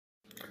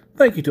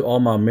Thank you to all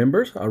my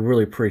members. I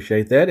really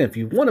appreciate that. If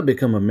you want to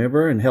become a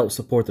member and help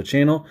support the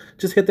channel,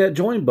 just hit that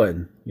join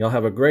button. Y'all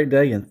have a great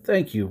day, and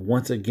thank you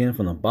once again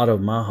from the bottom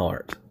of my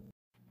heart.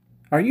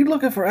 Are you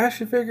looking for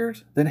action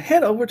figures? Then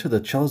head over to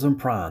the Chosen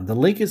Prime. The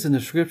link is in the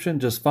description.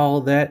 Just follow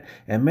that.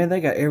 And man,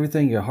 they got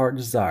everything your heart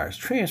desires.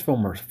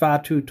 Transformers,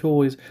 5-2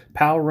 toys,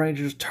 Power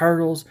Rangers,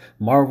 Turtles,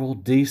 Marvel,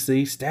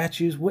 DC,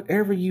 statues,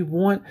 whatever you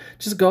want.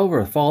 Just go over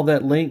and follow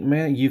that link,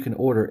 man. You can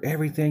order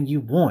everything you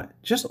want.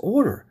 Just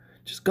order.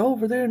 Just go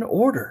over there and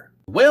order.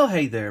 Well,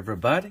 hey there,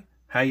 everybody.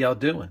 How y'all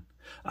doing?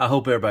 I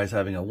hope everybody's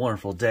having a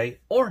wonderful day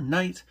or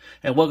night,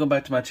 and welcome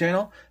back to my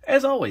channel.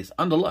 As always,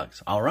 I'm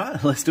Deluxe. All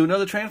right, let's do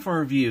another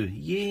Transformer review.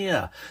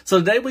 Yeah. So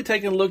today we're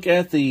taking a look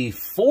at the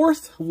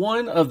fourth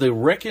one of the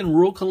Wreck and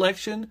Rule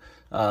collection,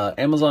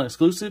 Amazon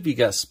exclusive. You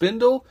got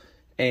Spindel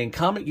and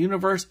Comic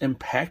Universe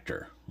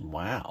Impactor.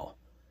 Wow.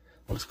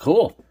 Looks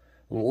cool.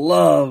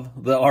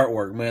 Love the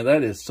artwork, man.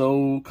 That is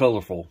so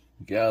colorful.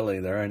 Golly,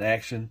 they're in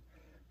action.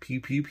 Pew,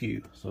 pew,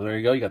 pew. So there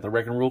you go. You got the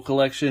Wreck and Rule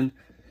collection.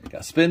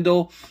 Got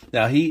Spindel.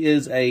 Now, he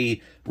is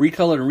a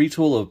recolor and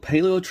retool of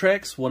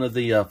Paleotrex, one of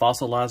the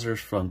fossilizers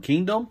from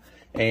Kingdom.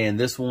 And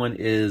this one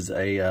is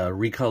a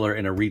recolor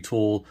and a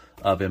retool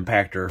of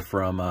Impactor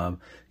from,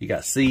 you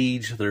got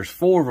Siege. There's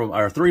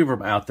three of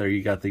them out there.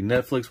 You got the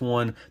Netflix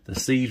one, the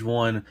Siege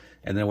one,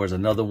 and then there's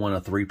another one,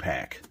 a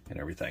 3-pack and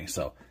everything.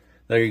 So,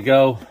 there you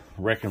go.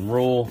 Wreck and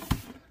Rule.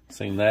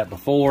 Seen that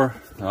before.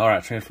 All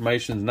right,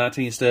 transformations,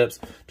 19 steps,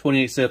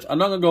 28 steps. I'm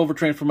not going to go over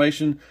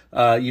transformation.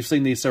 You've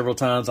seen these several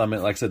times. I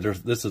mean, like I said,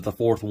 this is the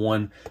fourth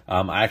one.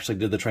 I actually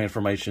did the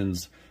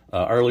transformations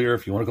earlier,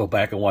 if you want to go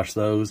back and watch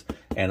those,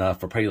 and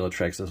for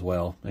Paleotrex as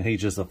well. And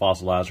he's just a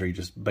fossilizer. He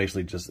just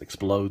basically just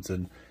explodes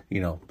and, you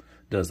know,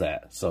 does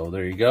that. So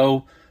there you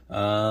go.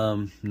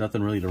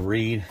 Nothing really to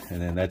read, and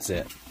then that's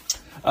it.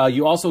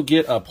 You also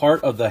get a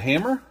part of the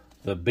hammer,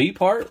 the B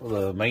part,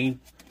 the main,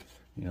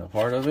 you know,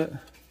 part of it.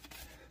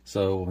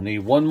 So we need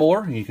one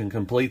more. You can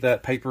complete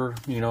that paper,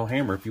 you know,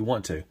 hammer if you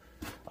want to.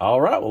 All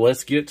right, well,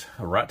 let's get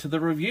right to the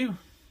review.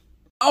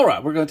 All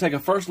right, we're going to take a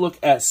first look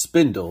at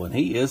Spindel, and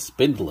he is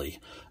spindly.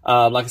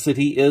 Like I said,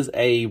 he is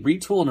a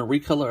retool and a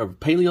recolor of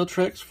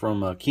Paleotrex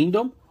from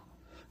Kingdom.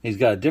 He's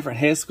got a different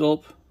head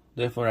sculpt,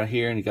 definitely right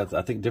here, and he got,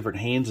 I think, different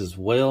hands as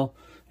well,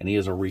 and he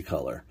is a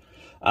recolor.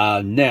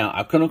 Now,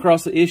 I've come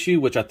across the issue,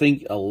 which I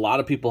think a lot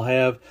of people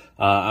have.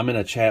 I'm in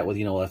a chat with,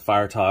 you know, like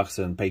Fire Talks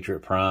and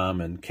Patriot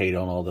Prime and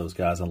Kato and all those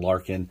guys and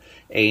Larkin.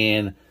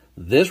 And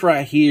this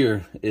right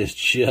here is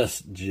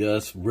just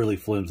really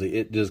flimsy.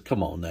 It just,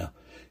 come on now.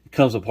 It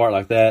comes apart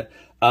like that.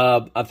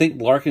 I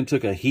think Larkin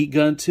took a heat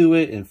gun to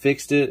it and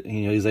fixed it.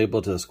 You know, he's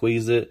able to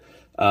squeeze it.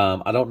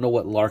 I don't know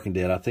what Larkin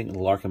did. I think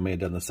Larkin may have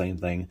done the same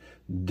thing.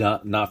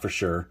 Not for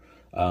sure.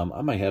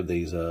 I may have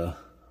these,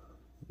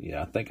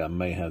 yeah, I think I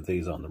may have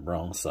these on the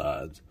wrong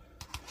sides,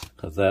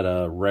 because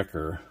that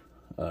Wrecker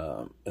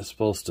is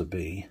supposed to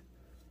be,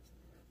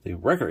 the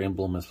Wrecker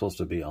emblem is supposed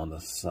to be on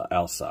the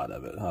outside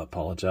of it. I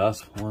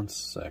apologize. 1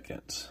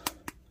 second.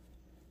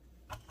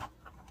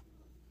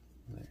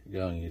 There you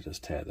go. And you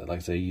just had that. Like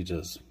I say,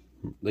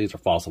 these are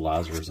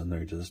fossilizers, and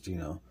they're just, you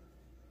know,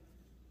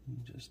 you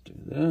just do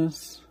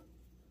this.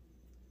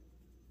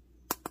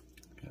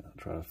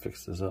 Try to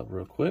fix this up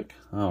real quick.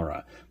 All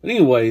right. But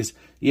anyways,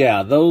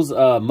 yeah, those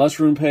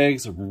mushroom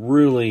pegs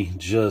really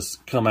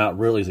just come out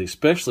really easy,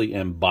 especially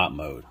in bot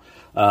mode.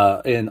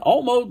 In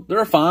alt mode,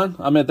 they're fine.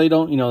 I mean, they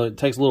don't, you know, it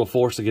takes a little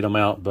force to get them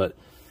out. But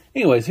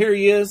anyways, here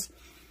he is.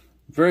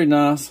 Very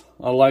nice.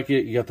 I like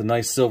it. You got the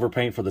nice silver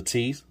paint for the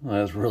teeth.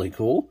 That's really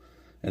cool.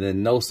 And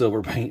then no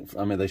silver paint.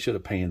 I mean, they should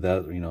have painted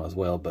that, you know, as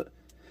well. But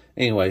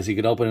anyways, you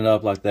can open it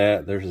up like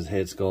that. There's his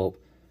head sculpt.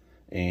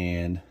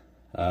 And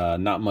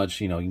not much,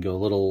 you know, you can go a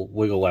little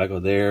wiggle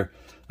waggle there.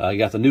 You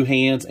got the new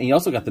hands, and you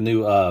also got the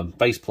new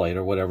faceplate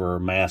or whatever, or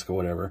mask or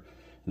whatever.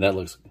 And that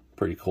looks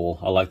pretty cool.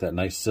 I like that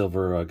nice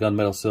silver,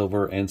 gunmetal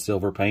silver and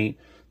silver paint.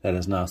 That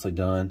is nicely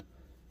done.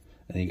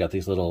 And you got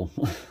these little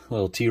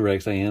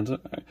T-Rex hands.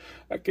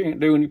 I can't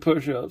do any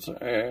push-ups.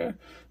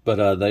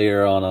 But they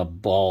are on a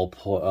ball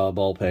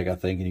peg, I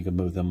think, and you can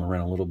move them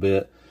around a little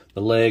bit.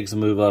 The legs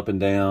move up and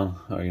down,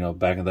 or, you know,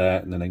 back of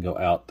that, and then they go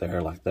out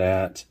there like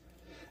that.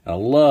 I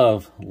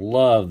love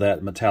that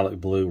metallic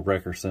blue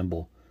Wrecker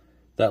symbol.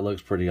 That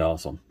looks pretty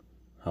awesome.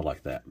 I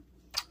like that.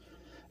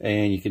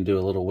 And you can do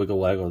a little wiggle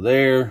waggle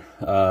there,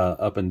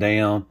 up and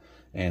down,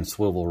 and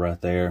swivel right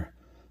there.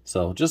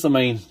 So just the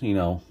main, you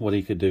know, what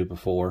he could do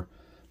before.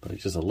 But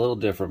it's just a little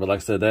different. But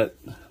like I said, that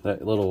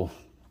little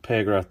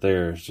peg right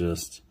there is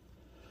just,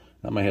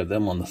 I may have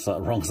them on the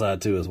wrong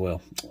side too as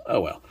well.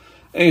 Oh well.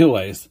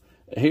 Anyways,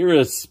 here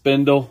is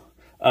Spindel.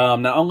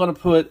 Now, I'm going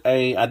to put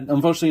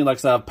unfortunately, like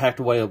I said, I've packed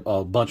away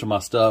a bunch of my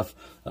stuff,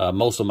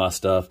 most of my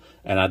stuff,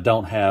 and I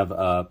don't have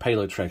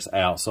Paleotrex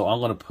out. So I'm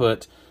going to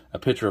put a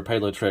picture of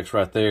Paleotrex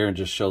right there and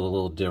just show the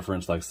little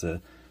difference, like I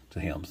said, to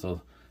him.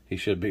 So he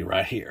should be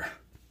right here.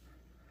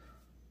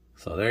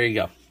 So there you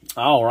go.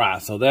 All right,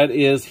 so that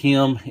is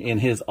him in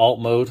his alt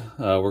mode.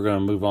 We're going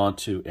to move on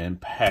to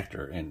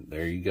Impactor, and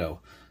there you go.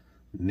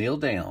 Kneel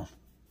down.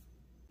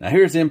 Now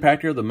here's the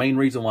Impactor, the main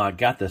reason why I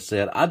got this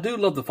set. I do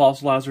love the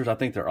fossilizers. I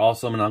think they're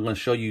awesome, and I'm going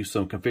to show you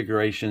some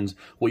configurations,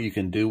 what you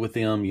can do with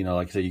them. You know,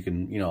 like I said, you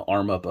can, you know,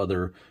 arm up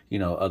other, you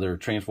know, other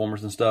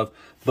Transformers and stuff.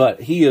 But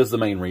he is the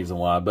main reason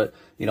why. But,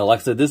 you know, like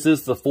I said, this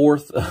is the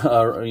fourth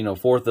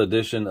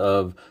edition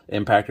of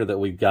Impactor that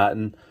we've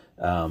gotten.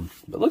 But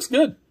it looks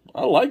good.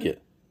 I like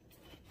it.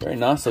 Very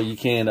nice. So you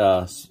can,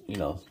 you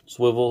know,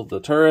 swivel the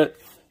turret.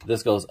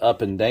 This goes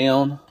up and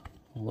down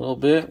a little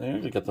bit. There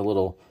you got the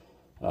little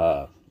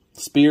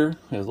spear.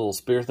 There's a little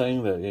spear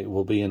thing that it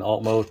will be in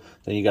alt mode.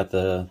 Then you got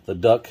the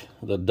duck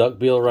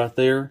bill right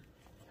there.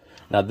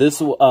 Now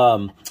this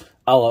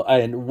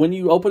and when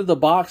you open the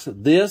box,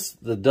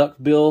 the duck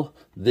bill,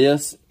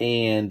 this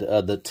and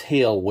the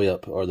tail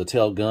whip or the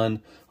tail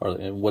gun or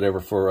whatever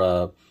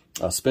for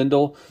a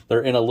spindle,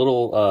 they're in a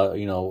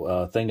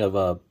little thing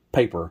of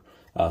paper.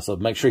 So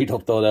make sure you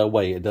don't throw that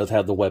away. It does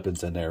have the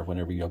weapons in there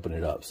whenever you open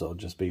it up. So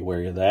just be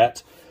wary of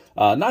that.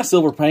 Nice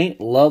silver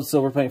paint. Love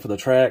silver paint for the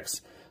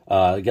tracks.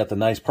 You got the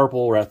nice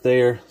purple right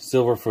there.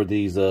 Silver for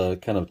these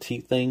kind of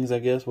teeth things, I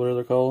guess, whatever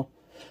they're called.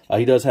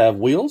 He does have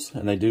wheels,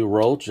 and they do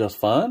roll just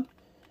fine.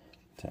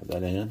 Tap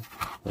that in.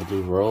 They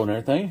do roll and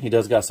everything. He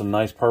does got some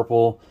nice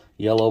purple,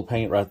 yellow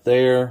paint right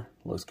there.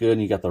 Looks good.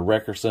 And you got the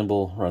wrecker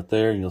symbol right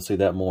there, and you'll see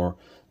that more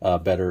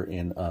better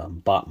in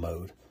bot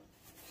mode.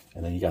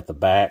 And then you got the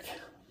back.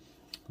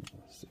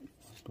 Let's see.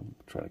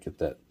 Try to get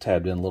that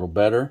tabbed in a little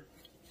better.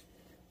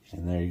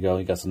 And there you go.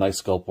 You got some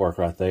nice sculpt work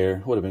right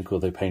there. Would have been cool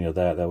if they painted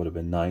that. That would have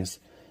been nice.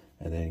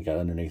 And then you got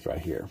underneath right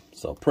here.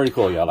 So pretty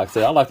cool, y'all. Like I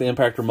said, I like the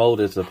Impactor mold.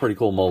 It's a pretty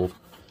cool mold.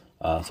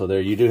 So there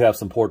you do have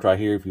some ports right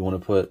here if you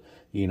want to put,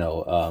 you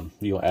know,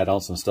 add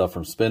on some stuff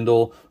from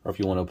Spindel, or if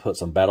you want to put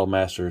some Battle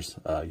Masters,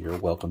 you're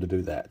welcome to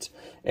do that.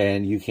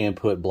 And you can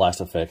put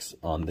blast effects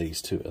on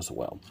these too as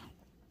well.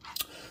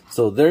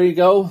 So there you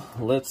go.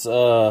 Let's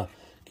I'm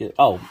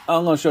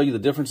going to show you the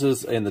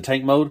differences in the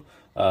tank mode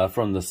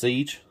from the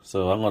Siege.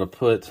 So I'm going to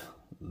put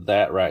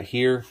that right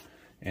here,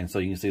 and so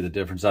you can see the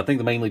difference. I think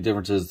the mainly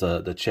difference is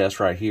the chest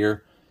right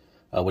here,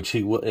 which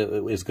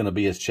is going to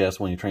be his chest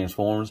when he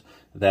transforms.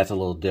 That's a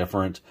little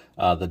different.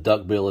 The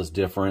duck bill is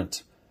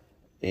different,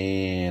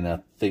 and I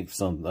think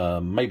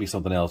maybe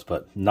something else,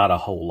 but not a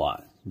whole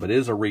lot. But it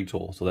is a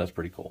retool, so that's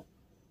pretty cool.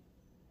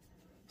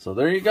 So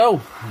there you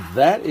go.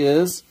 That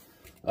is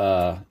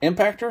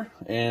Impactor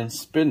and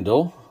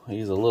Spindel.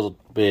 He's a little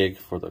big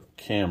for the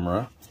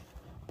camera,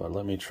 but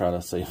let me try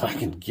to see if I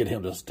can get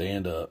him to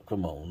stand up.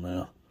 Come on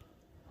now.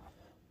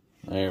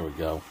 There we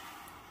go.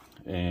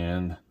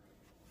 And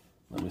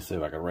let me see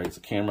if I can raise the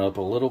camera up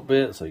a little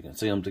bit so you can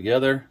see them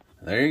together.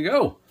 There you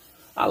go.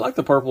 I like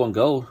the purple and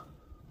gold.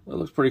 It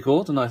looks pretty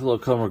cool. It's a nice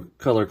little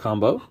color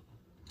combo.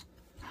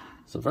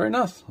 So very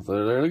nice.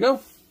 So there you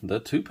go. The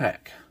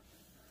 2-pack.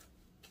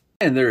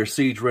 And there's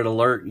Siege Red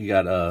Alert. You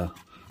got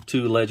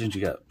 2 legends.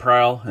 You got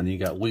Prowl and you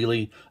got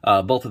Wheelie.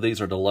 Both of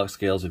these are deluxe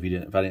scales. If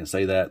I didn't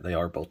say that, they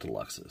are both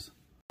deluxes.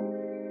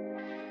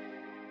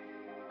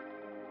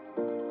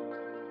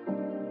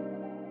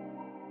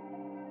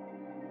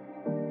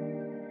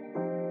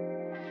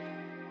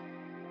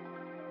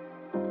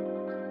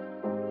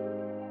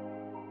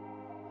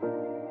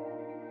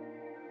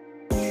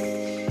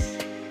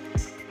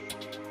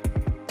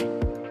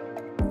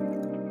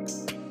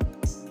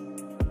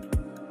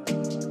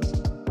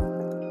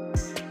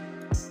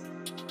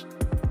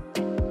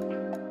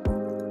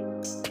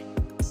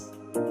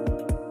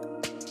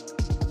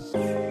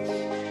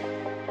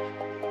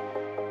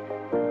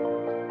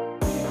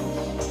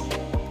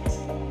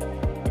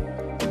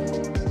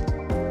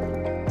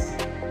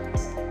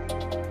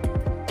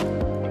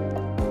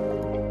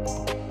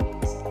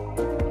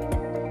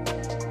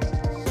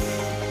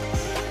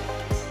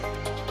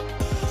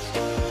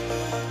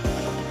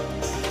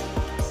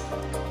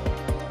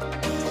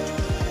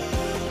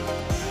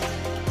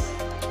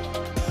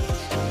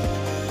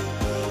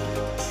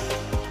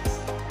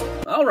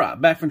 All right,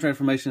 back from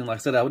transformation. Like I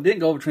said, I didn't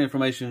go over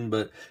transformation,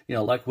 but, you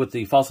know, like with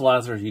the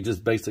fossilizer, you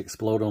just basically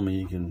explode them and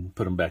you can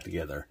put them back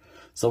together.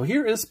 So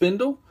here is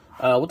Spindel.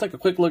 We'll take a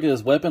quick look at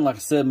his weapon. Like I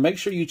said, make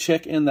sure you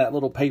check in that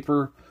little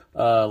paper,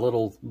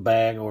 little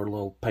bag or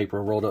little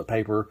paper, rolled up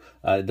paper.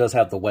 It does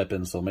have the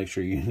weapon, so make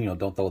sure you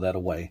don't throw that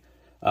away.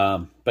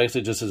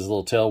 Basically just his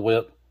little tail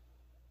whip.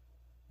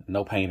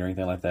 No paint or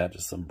anything like that,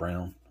 just some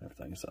brown,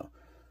 everything. So,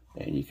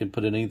 and you can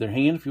put it in either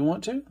hand if you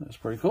want to. That's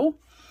pretty cool.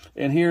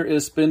 And here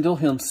is Spindel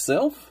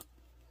himself.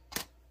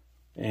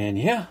 And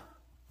yeah,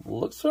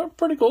 looks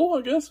pretty cool,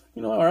 I guess.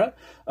 All right.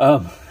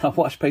 I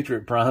watched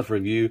Patriot Prime's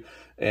review,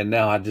 and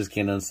now I just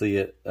can't unsee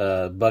it.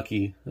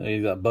 Bucky,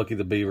 he's got Bucky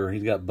the Beaver.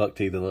 He's got buck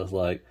teeth that looks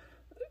like.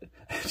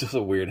 It's just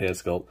a weird head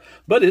sculpt.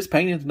 But it's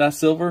painted nice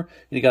silver. And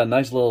you got a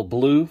nice little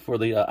blue for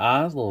the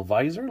eyes, little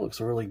visor.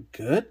 Looks really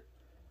good.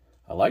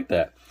 I like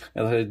that.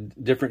 And a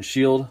different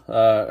shield,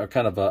 or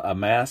kind of a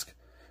mask,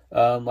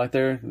 like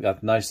there.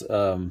 Got nice,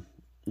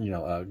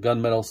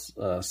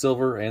 gunmetal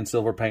silver and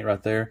silver paint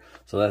right there.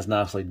 So that's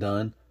nicely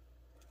done.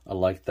 I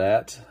like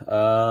that.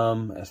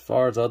 As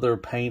far as other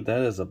paint,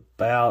 that is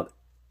about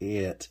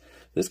it.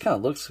 This kind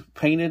of looks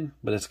painted,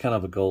 but it's kind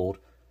of a gold.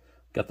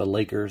 Got the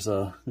Lakers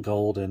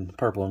gold and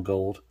purple and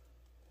gold.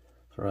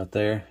 So right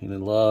there, you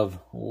love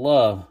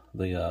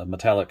the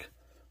metallic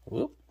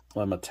blue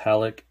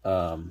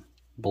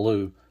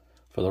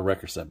for the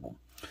wrecker symbol.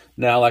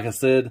 Now, like I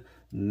said,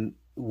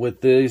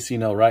 with this,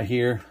 right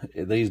here,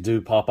 these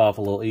do pop off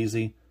a little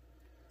easy.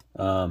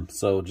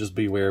 So just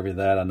be aware of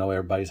that. I know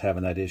everybody's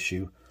having that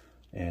issue.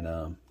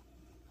 And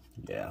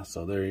yeah,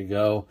 so there you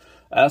go.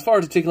 As far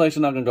as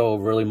articulation, I'm not going to go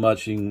over really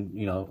much. You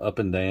can, up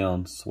and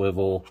down,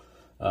 swivel.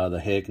 The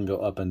head can go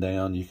up and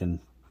down. You can,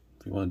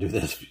 if you want to do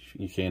this,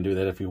 you can do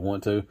that if you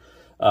want to.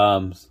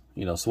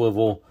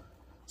 Swivel.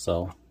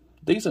 So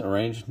decent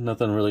range.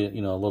 Nothing really, a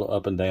little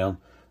up and down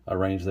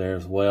range there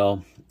as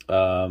well.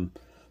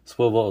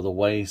 Swivel of the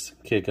waist,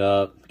 kick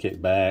up,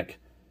 kick back.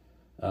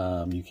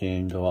 You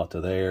can go out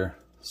to there,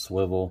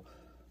 swivel,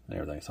 and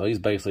everything. So he's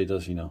basically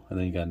just, and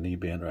then you got a knee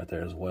bend right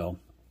there as well.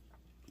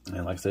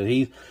 And like I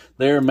said,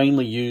 they're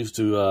mainly used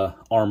to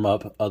arm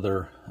up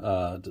other,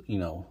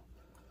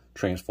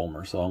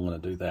 Transformers. So I'm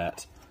going to do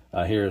that.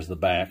 Here's the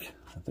back.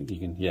 I think you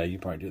can, you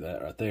probably do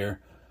that right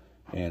there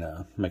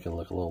and make it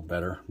look a little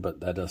better. But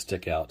that does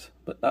stick out,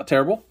 but not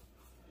terrible.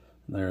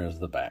 There is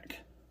the back.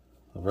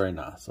 So very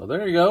nice. So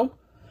there you go.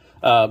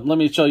 Let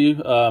me show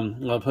you.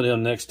 I'm going to put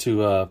him next to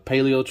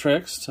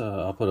Paleotrex.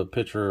 I'll put a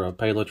picture of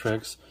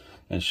Paleotrex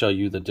and show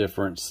you the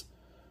difference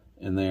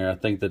in there. I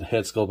think that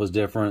head sculpt is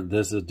different.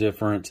 This is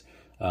different.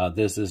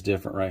 This is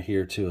different right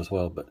here too as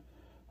well. But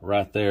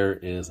right there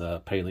is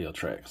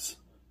Paleotrex.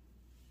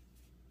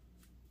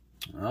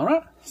 All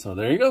right, so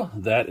there you go.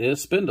 That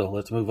is Spindel.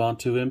 Let's move on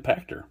to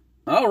Impactor.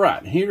 All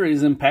right, here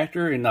is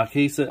Impactor, and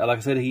like I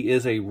said, he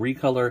is a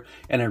recolor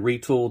and a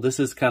retool. This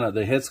is kind of,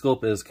 the head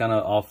sculpt is kind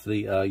of off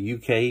the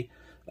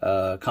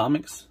UK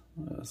comics.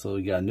 So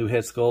you got a new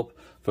head sculpt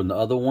from the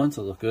other one,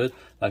 so it looks good.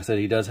 Like I said,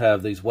 he does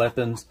have these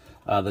weapons.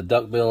 The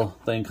duckbill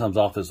thing comes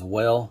off as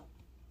well.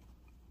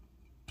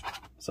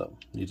 So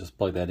you just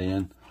plug that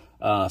in.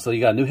 So you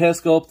got a new head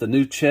sculpt, the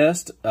new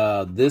chest.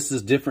 This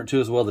is different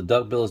too as well. The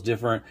duckbill is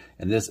different,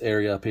 and this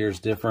area up here is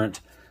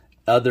different.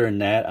 Other than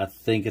that, I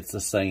think it's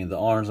the same. The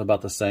arms are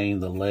about the same,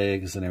 the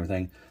legs and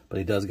everything. But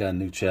he does got a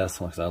new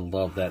chest. Like I said, I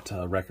love that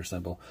wrecker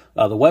symbol.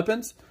 The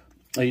weapons,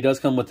 he does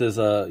come with his,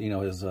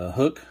 his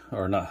hook,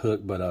 or not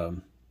hook, but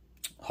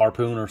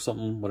harpoon or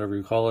something, whatever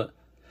you call it.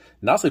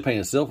 Nicely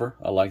painted silver.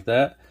 I like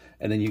that.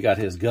 And then you got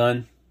his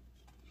gun.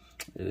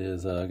 It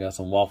is got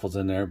some waffles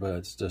in there, but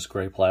it's just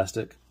gray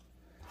plastic.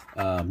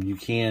 You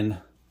can,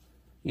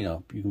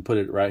 you can put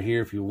it right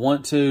here if you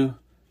want to.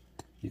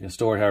 You can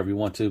store it however you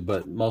want to,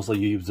 but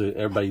mostly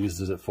everybody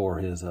uses it for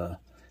his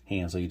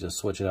hand. So you just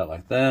switch it out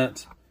like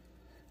that,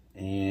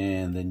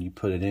 and then you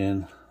put it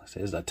in.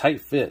 It's a tight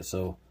fit,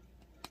 so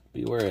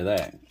be aware of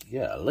that.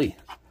 Golly.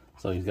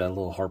 So he's got a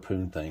little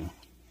harpoon thing,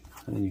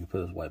 and then you can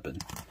put his weapon.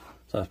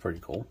 So that's pretty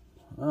cool.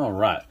 All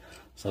right.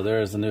 So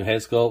there's the new head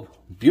sculpt.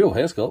 Beautiful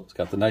head sculpt. It's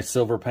got the nice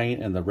silver paint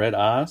and the red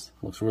eyes.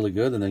 Looks really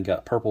good. And then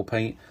got purple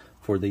paint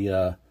for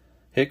the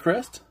head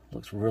crest.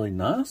 Looks really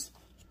nice.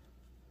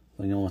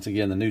 Once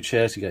again, the new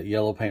chest, you got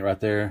yellow paint right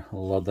there. I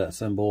love that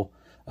symbol.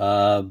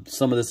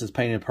 Some of this is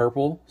painted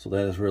purple, so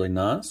that is really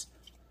nice.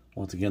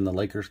 Once again, the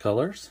Lakers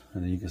colors.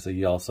 And then you can see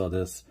you also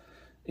this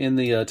in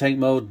the tank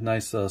mode.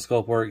 Nice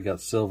sculpt work. You got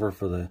silver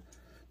for the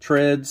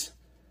treads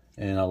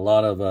and a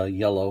lot of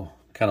yellow,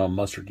 kind of a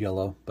mustard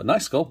yellow, but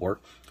nice sculpt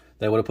work.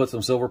 They would have put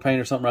some silver paint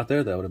or something right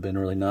there. That would have been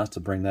really nice to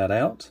bring that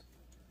out.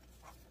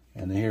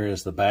 And then here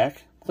is the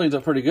back. Cleans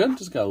up pretty good.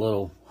 Just got a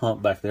little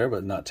hump back there,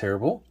 but not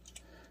terrible.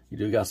 You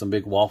do got some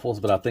big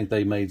waffles, but I think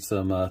they made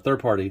some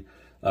third-party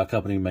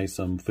company made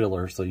some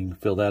fillers, so you can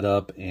fill that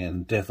up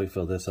and definitely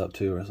fill this up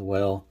too as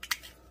well.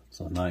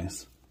 So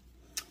nice.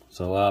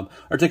 So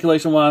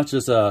articulation-wise,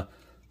 just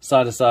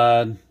side to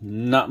side,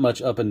 not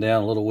much up and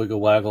down, a little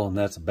wiggle waggle, and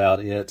that's about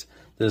it.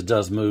 This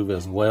does move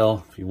as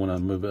well if you want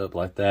to move it up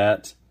like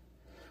that.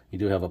 You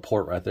do have a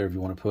port right there if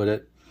you want to put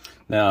it.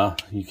 Now,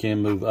 you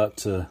can move up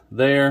to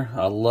there.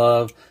 I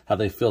love how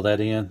they fill that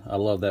in. I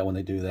love that when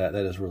they do that.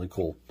 That is really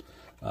cool.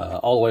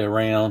 All the way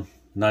around,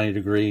 90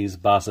 degrees,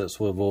 bicep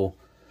swivel.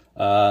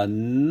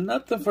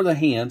 Nothing for the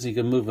hands. You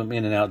can move them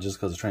in and out just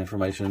because of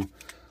transformation.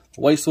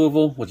 Waist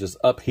swivel, which is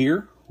up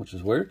here, which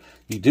is weird.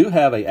 You do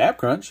have a ab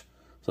crunch,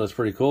 so that's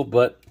pretty cool,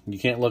 but you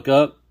can't look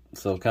up,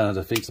 so it kind of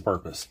defeats the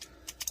purpose.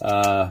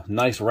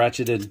 Nice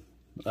ratcheted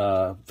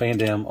Van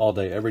Damme all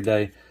day, every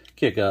day.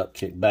 Kick up,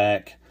 kick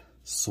back.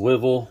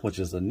 Swivel, which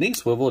is the knee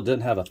swivel. It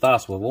doesn't have a thigh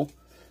swivel.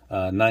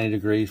 90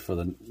 degrees for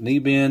the knee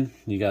bend.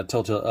 You got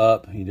tilt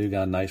up. You do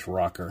got a nice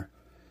rocker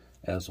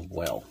as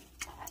well.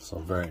 So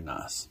very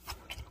nice.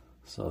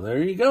 So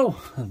there you go.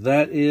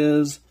 That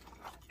is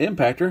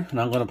Impactor. And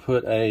I'm going to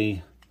put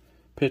a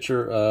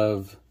picture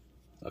of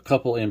a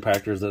couple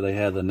Impactors that they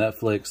had. The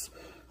Netflix,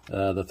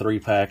 the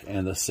 3-pack,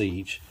 and the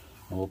Siege.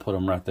 And we'll put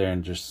them right there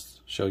and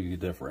just show you the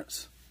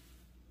difference.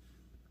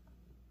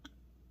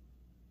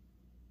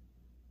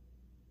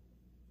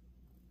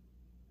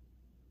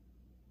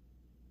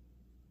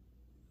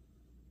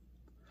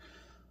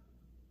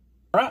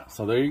 All right,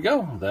 so there you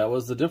go. That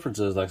was the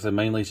differences. Like I said,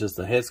 mainly it's just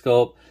the head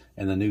sculpt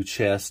and the new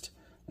chest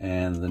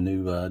and the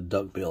new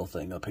duckbill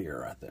thing up here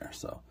right there.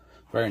 So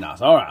very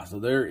nice. All right, so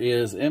there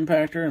is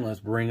Impactor, and let's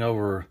bring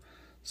over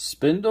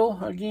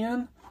Spindel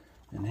again.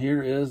 And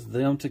here is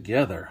them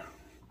together.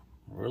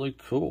 Really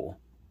cool.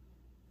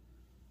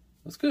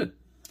 That's good.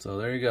 So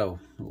there you go,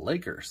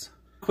 Lakers.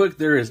 Quick,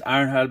 there is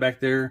Ironhide back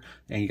there,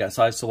 and you got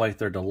Sideswipe,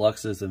 their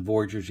Deluxes and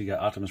Voyagers. You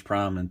got Optimus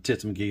Prime and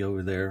Tits McGee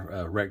over there,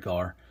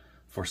 Retgar,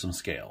 for some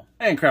scale.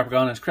 And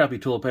Crapagonics, Crappy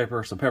Toilet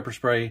Paper, some Pepper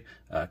Spray,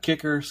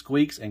 Kicker,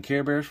 Squeaks, and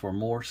Care Bears for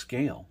more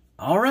scale.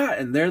 All right,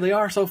 and there they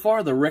are so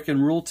far, the Wreck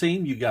and Rule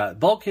team. You got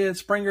Bulkhead,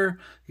 Springer,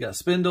 you got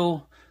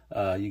Spindel,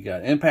 you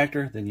got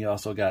Impactor, then you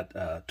also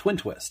got Twin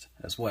Twist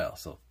as well.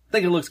 So I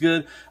think it looks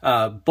good.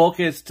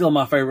 Bulkhead's still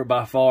my favorite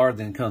by far.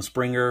 Then comes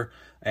Springer,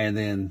 and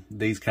then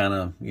these kind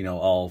of, you know,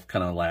 all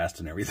kind of last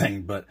and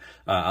everything. But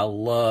I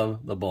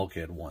love the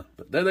Bulkhead one.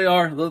 But there they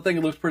are. I think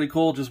it looks pretty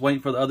cool. Just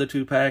waiting for the other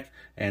 2-pack,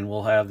 and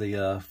we'll have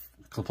the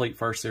complete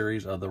first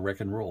series of the Wreck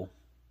and Rule.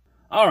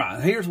 All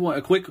right, here's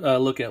a quick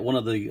look at one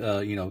of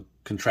the, you know,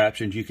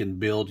 contraptions you can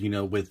build, you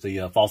know, with the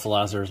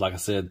fossilizers. Like I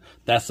said,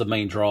 that's the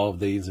main draw of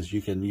these, is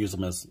you can use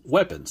them as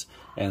weapons.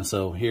 And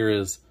so here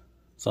is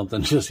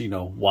something just, you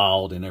know,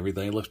 wild and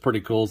everything. It looks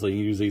pretty cool. So you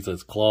can use these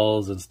as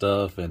claws and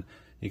stuff, and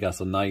you got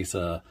some nice,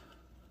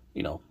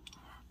 you know,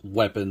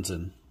 weapons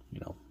and,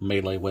 you know,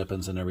 melee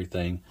weapons and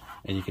everything.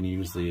 And you can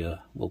use the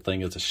little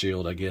thing as a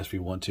shield, I guess, if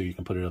you want to. You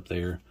can put it up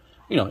there.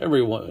 You know,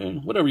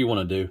 whatever you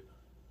want to do.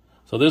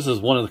 So this is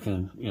one of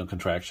the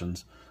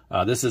contractions.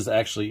 This is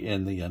actually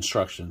in the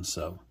instructions.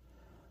 So,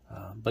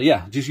 but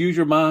yeah, just use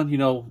your mind. You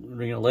know,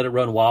 let it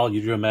run wild.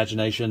 Use your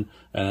imagination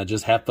and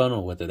just have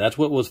fun with it. That's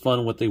what was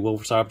fun with the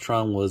Wolf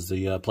Cybertron, was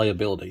the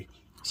playability.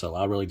 So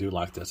I really do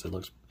like this. It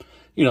looks,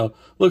 you know,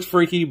 looks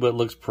freaky, but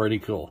looks pretty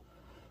cool.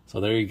 So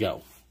there you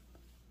go.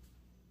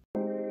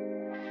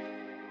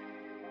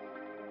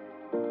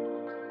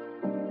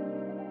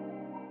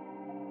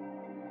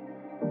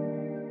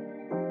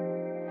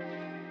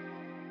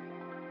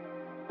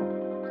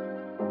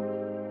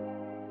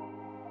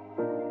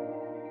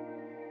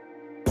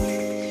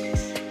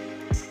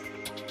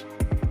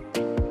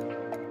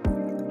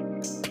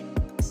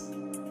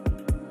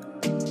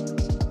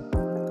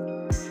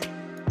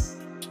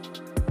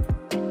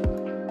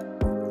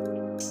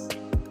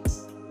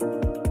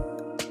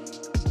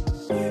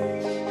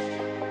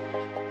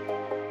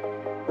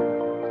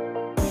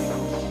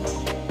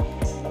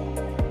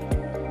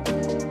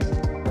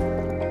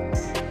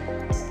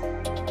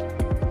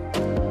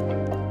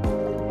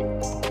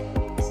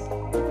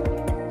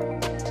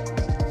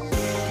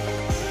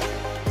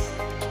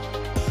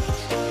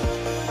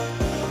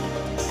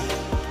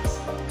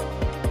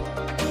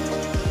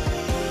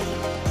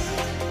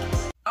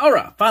 All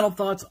right, final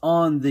thoughts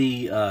on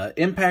the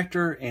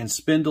Impactor and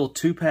Spindel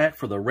 2-pack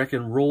for the Wreck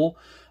and Rule.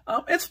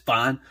 It's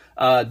fine.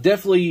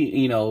 Definitely,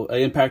 you know,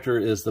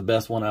 Impactor is the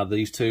best one out of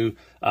these two.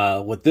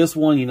 With this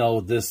one, you know,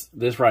 this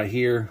right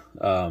here,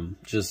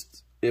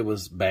 just, it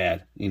was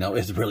bad. You know,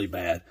 it's really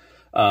bad.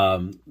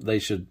 They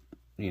should,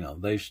 you know,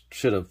 they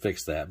should have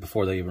fixed that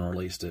before they even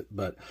released it.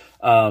 But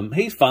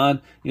he's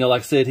fine. You know,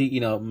 like I said, he, you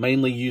know,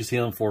 mainly use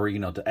him for, you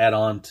know, to add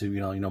on to, you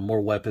know,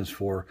 more weapons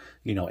for,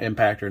 you know,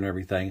 Impactor and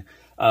everything.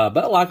 But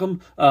I like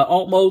them.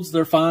 Alt modes,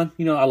 they're fine.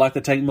 You know, I like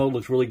the tank mode.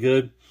 Looks really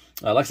good.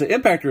 Like I said,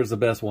 Impactor is the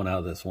best one out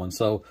of this one.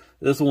 So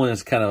this one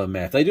is kind of a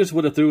mess. If they just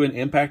would have threw in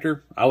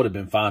Impactor, I would have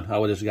been fine. I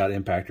would have just got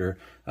Impactor.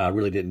 I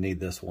really didn't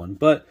need this one.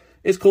 But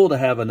it's cool to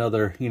have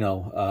another, you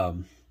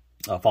know,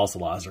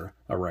 fossilizer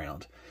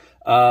around.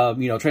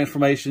 You know,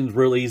 transformation's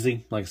real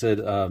easy. Like I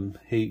said,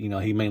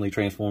 he mainly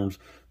transforms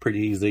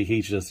pretty easy.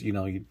 He's just, you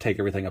know, you take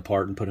everything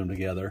apart and put them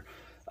together.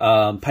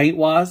 Paint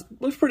wise,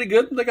 looks pretty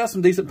good. They got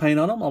some decent paint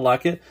on them. I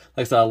like it.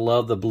 Like I said, I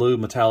love the blue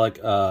metallic,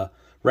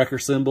 wrecker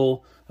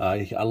symbol.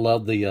 I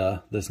love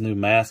the, this new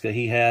mask that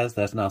he has.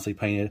 That's nicely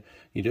painted.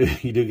 You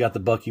do got the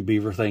Bucky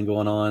Beaver thing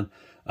going on.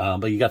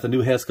 But you got the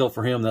new head sculpt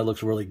for him. That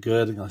looks really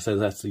good. Like I said,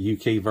 that's the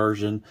UK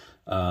version.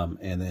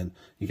 And then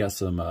you got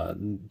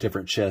some,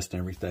 different chest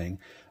and everything.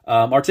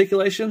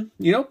 Articulation,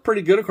 you know,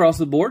 pretty good across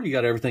the board. You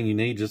got everything you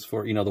need just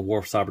for, you know, the War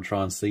of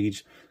Cybertron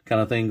Siege kind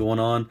of thing going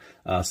on.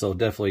 So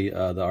definitely,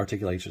 the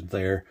articulation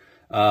there.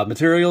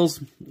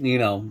 Materials, you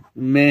know,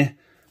 meh.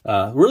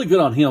 Really good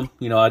on him.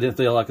 You know, I didn't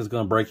feel like it's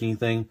going to break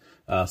anything.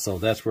 So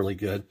that's really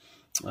good.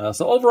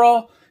 So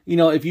overall, you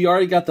know, if you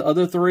already got the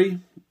other three,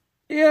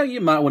 yeah,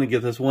 you might want to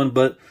get this one,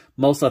 but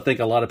I think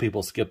a lot of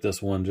people skip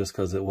this one just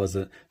because it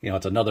wasn't, you know,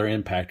 it's another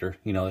Impactor,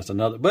 you know, it's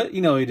another, but,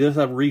 you know, he does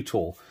have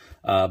retool,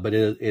 but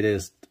it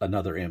is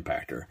another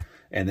Impactor.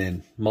 And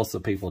then most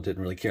of the people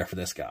didn't really care for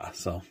this guy.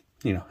 So,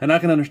 you know, and I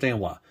can understand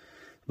why.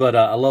 But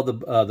I love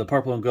the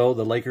purple and gold,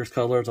 the Lakers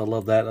colors. I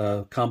love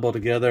that combo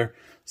together.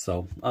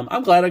 So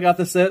I'm glad I got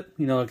the set.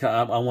 You know,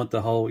 I want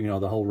the whole, you know,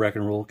 the whole Wreck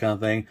and Roll kind of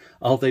thing.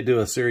 I hope they do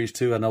a series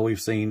 2. I know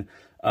we've seen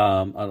a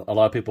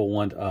lot of people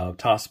want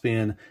Top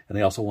Spin, and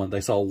they also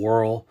they saw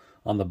Whirl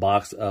on the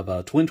box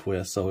of Twin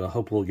Twist. So I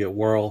hope we'll get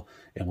Whirl,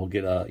 and we'll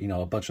get you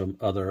know, a bunch of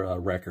other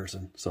wreckers,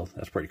 and so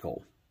that's pretty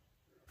cool.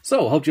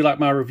 So, hope you like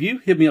my review.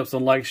 Hit me up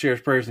some likes,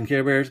 shares, prayers, and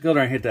Care Bears. Go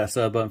there and hit that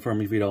sub button for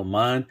me if you don't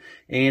mind.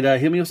 And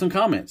hit me with some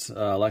comments.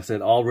 Like I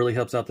said, all really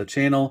helps out the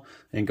channel.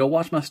 And go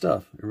watch my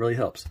stuff. It really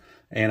helps.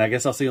 And I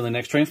guess I'll see you in the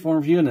next Transform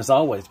review. And as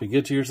always, be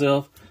good to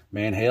yourself.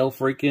 Man, hail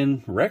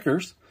freaking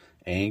wreckers.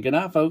 And good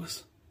night,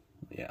 folks.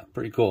 Yeah,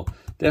 pretty cool.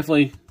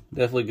 Definitely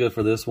good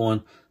for this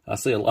one. I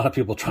see a lot of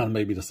people trying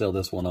maybe to sell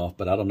this one off.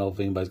 But I don't know if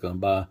anybody's going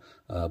to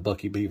buy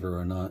Bucky Beaver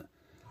or not.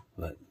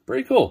 But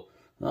pretty cool.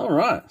 All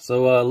right.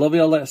 So, love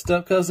y'all like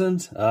step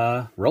cousins.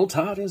 Roll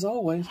Tide as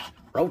always.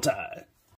 Roll Tide.